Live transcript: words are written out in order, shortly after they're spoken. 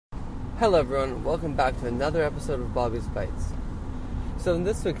Hello everyone, welcome back to another episode of Bobby's Bites. So in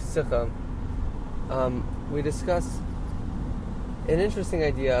this week's Sikha, we discuss an interesting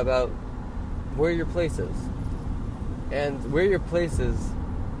idea about where your place is. And where your place is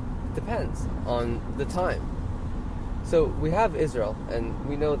depends on the time. So we have Israel, and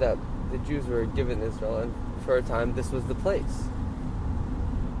we know that the Jews were given Israel, and for a time this was the place.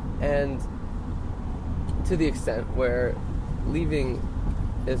 And to the extent where leaving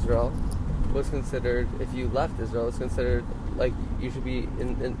Israel was considered, if you left Israel, was considered like you should be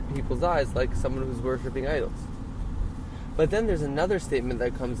in people's eyes like someone who's worshipping idols. But then there's another statement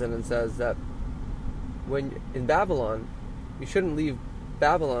that comes in and says that when in Babylon, you shouldn't leave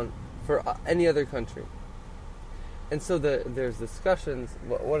Babylon for any other country. And so there's discussions.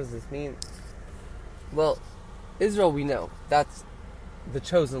 What does this mean? Well, Israel, we know that's the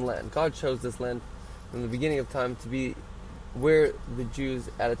chosen land. God chose this land from the beginning of time to be where the Jews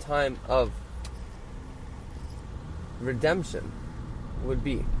at a time of redemption would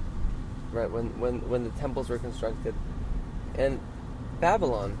be, right? When the temples were constructed. And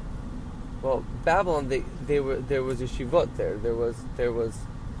Babylon, there was yeshivot there. There was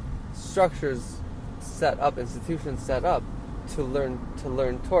structures set up, institutions set up to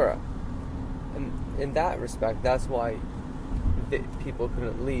learn Torah. And in that respect, that's why people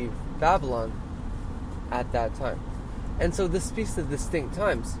couldn't leave Babylon at that time. And so this speaks to distinct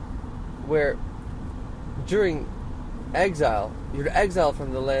times where during exile, you're exiled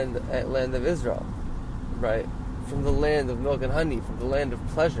from the land of Israel, right? From the land of milk and honey, from the land of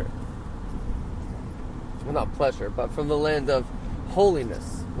pleasure. Well, not pleasure, but from the land of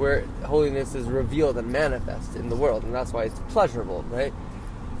holiness, where holiness is revealed and manifest in the world, and that's why it's pleasurable, right?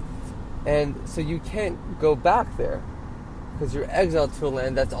 And so you can't go back there because you're exiled to a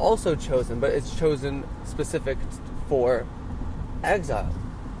land that's also chosen, but it's chosen specific for exile.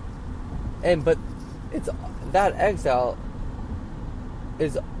 But it's that exile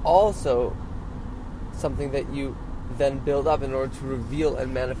is also something that you then build up in order to reveal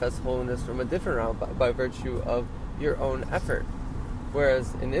and manifest holiness from a different realm by virtue of your own effort.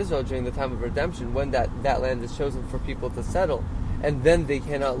 Whereas in Israel, during the time of redemption, when that land is chosen for people to settle, and then they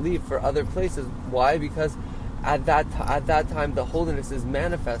cannot leave for other places. Why? Because at that time the holiness is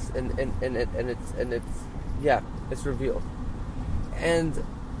manifest and it's revealed. And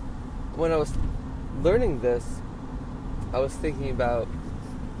when I was learning this, I was thinking about,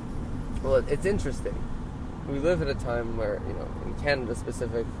 it's interesting. We live at a time where, in Canada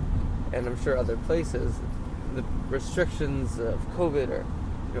specific, and I'm sure other places, the restrictions of COVID are,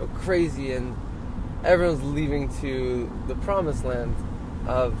 crazy, and everyone's leaving to the promised land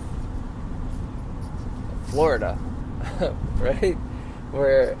of Florida, right?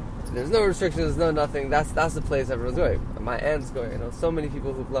 Where there's no restrictions, no nothing. That's the place everyone's going. My aunt's going. I know so many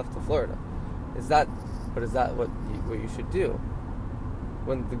people who've left to Florida. Is that what you should do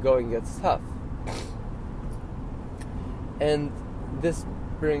when the going gets tough? And this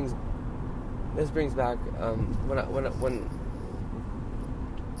brings back when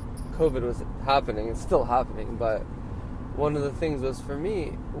COVID was happening. It's still happening, but one of the things was for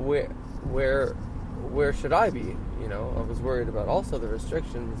me where should I be? I was worried about also the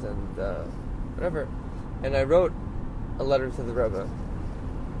restrictions and whatever. And I wrote a letter to the Rebbe,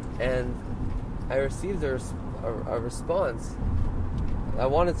 and I received a response. I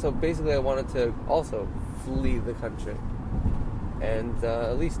wanted to also flee the country, and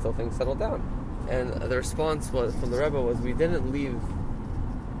at least till things settle down. And the response from the Rebbe was, we didn't leave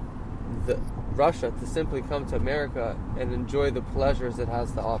Russia to simply come to America and enjoy the pleasures it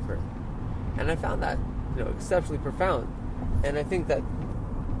has to offer. And I found that exceptionally profound. And I think that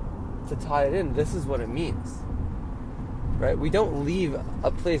to tie it in, this is what it means, right? We don't leave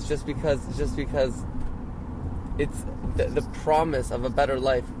a place just because it's the promise of a better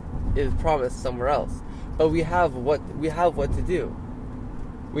life is promised somewhere else. But we have what to do.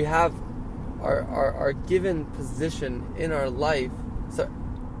 We have our given position in our life, so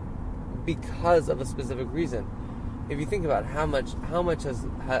because of a specific reason. If you think about how much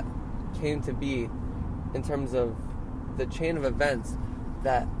came to be in terms of the chain of events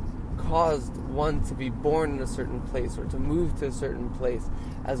that caused one to be born in a certain place or to move to a certain place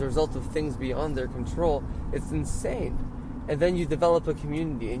as a result of things beyond their control, it's insane. And then you develop a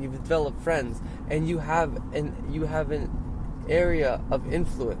community, and you develop friends, and you have an area of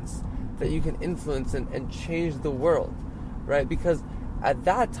influence that you can influence and change the world, right? Because at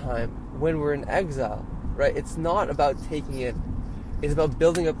that time, when we're in exile, right, it's not about taking it. It's about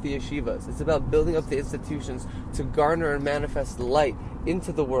building up the yeshivas. It's about building up the institutions to garner and manifest light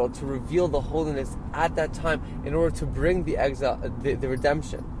into the world, to reveal the holiness at that time in order to bring the exile, the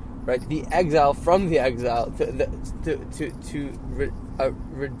redemption, right? The exile from the exile to a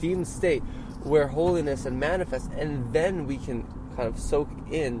redeemed state where holiness and manifest, and then we can kind of soak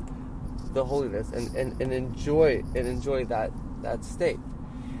in the holiness and enjoy that state.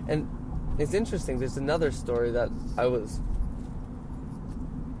 And it's interesting. There's another story that I was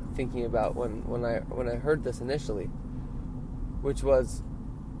thinking about when I heard this initially, which was,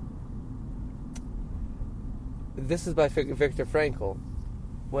 this is by Viktor Frankl.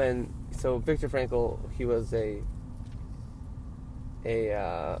 So Viktor Frankl, he was a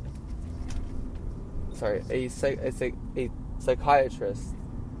psychiatrist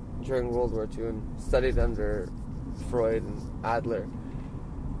during World War II and studied under Freud and Adler.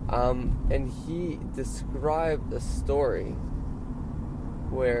 And he described a story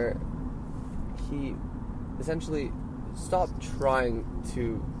where he essentially stopped trying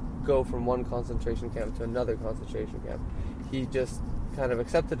to go from one concentration camp to another concentration camp. He just kind of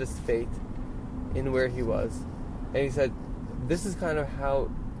accepted his fate in where he was. And he said, this is kind of how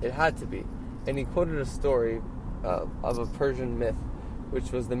it had to be. And he quoted a story of a Persian myth,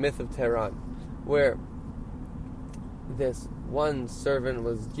 which was the myth of Tehran, where this one servant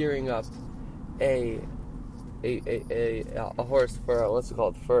was gearing up a horse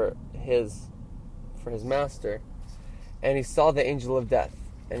for his master, and he saw the angel of death,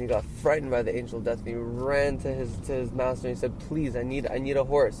 and he got frightened by the angel of death, and he ran to his master and he said, please, I need a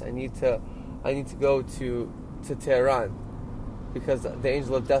horse, I need to go to Tehran, because the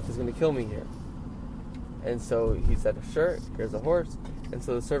angel of death is going to kill me here. And so he said, sure, here's a horse. And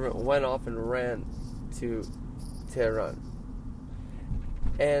so the servant went off and ran to Tehran.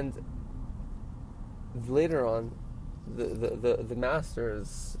 And later on, the master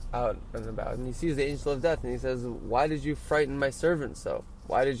is out and about, and he sees the angel of death, and he says, why did you frighten my servant so?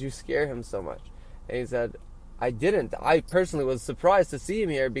 Why did you scare him so much? And he said, I didn't. I personally was surprised to see him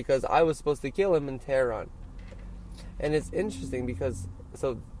here because I was supposed to kill him in Tehran. And it's interesting because,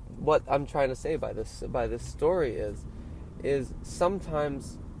 so what I'm trying to say by this story is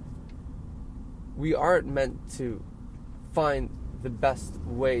sometimes we aren't meant to find the best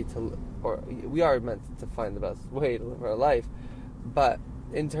way to, or we are meant to find the best way to live our life, but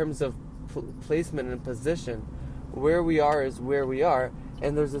in terms of placement and position, where we are is where we are,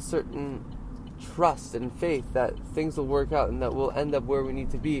 and there's a certain trust and faith that things will work out and that we'll end up where we need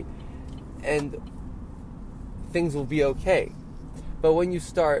to be, and things will be okay. But when you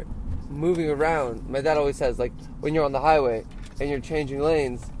start moving around, my dad always says, like, when you're on the highway and you're changing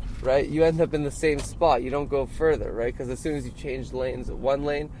lanes, right, you end up in the same spot. You don't go further, right? Because as soon as you change lanes, one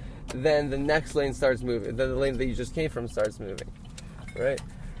lane, then the next lane starts moving. Then the lane that you just came from starts moving, right?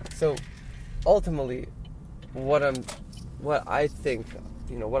 So ultimately, what I think,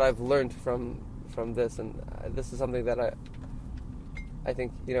 what I've learned from this, and this is something that I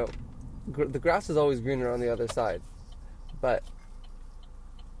think, the grass is always greener on the other side, but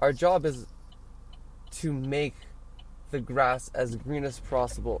our job is to make the grass as green as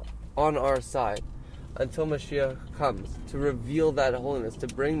possible on our side until Mashiach comes, to reveal that holiness, to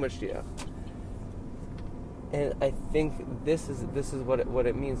bring Mashiach. And I think this is what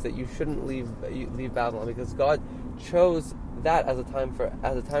it means, that you shouldn't leave Babylon, because God chose that as a time for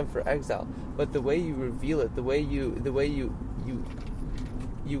exile. But the way you reveal it, the way you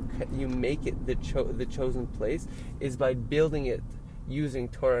make it the chosen place, is by building it using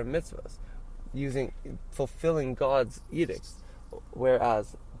Torah and mitzvahs, fulfilling God's edicts.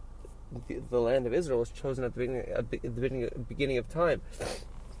 Whereas the land of Israel was chosen at the beginning of time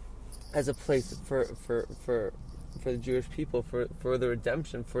as a place for the Jewish people, for the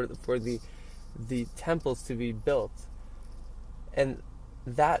redemption, for the temples to be built, and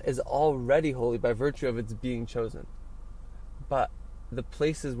that is already holy by virtue of its being chosen. But the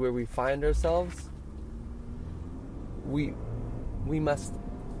places where we find ourselves, we must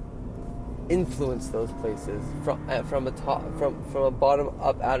influence those places from a bottom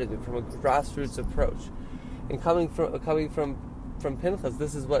up attitude, from a grassroots approach. And coming from Pinchas,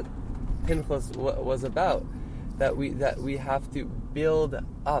 this is what Pinchas was about, that we have to build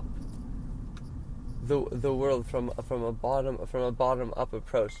up the world from a bottom up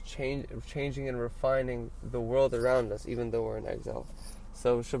approach, changing and refining the world around us, even though we're in exile.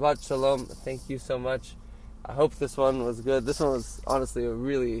 So Shabbat Shalom. Thank you so much. I hope this one was good. This one was honestly a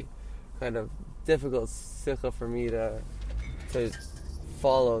really kind of difficult sikha for me to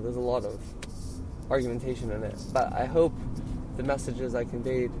follow. There's a lot of argumentation in it, but I hope the messages I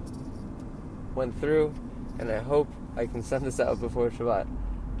conveyed went through, and I hope I can send this out before Shabbat.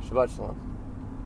 Shabbat Shalom.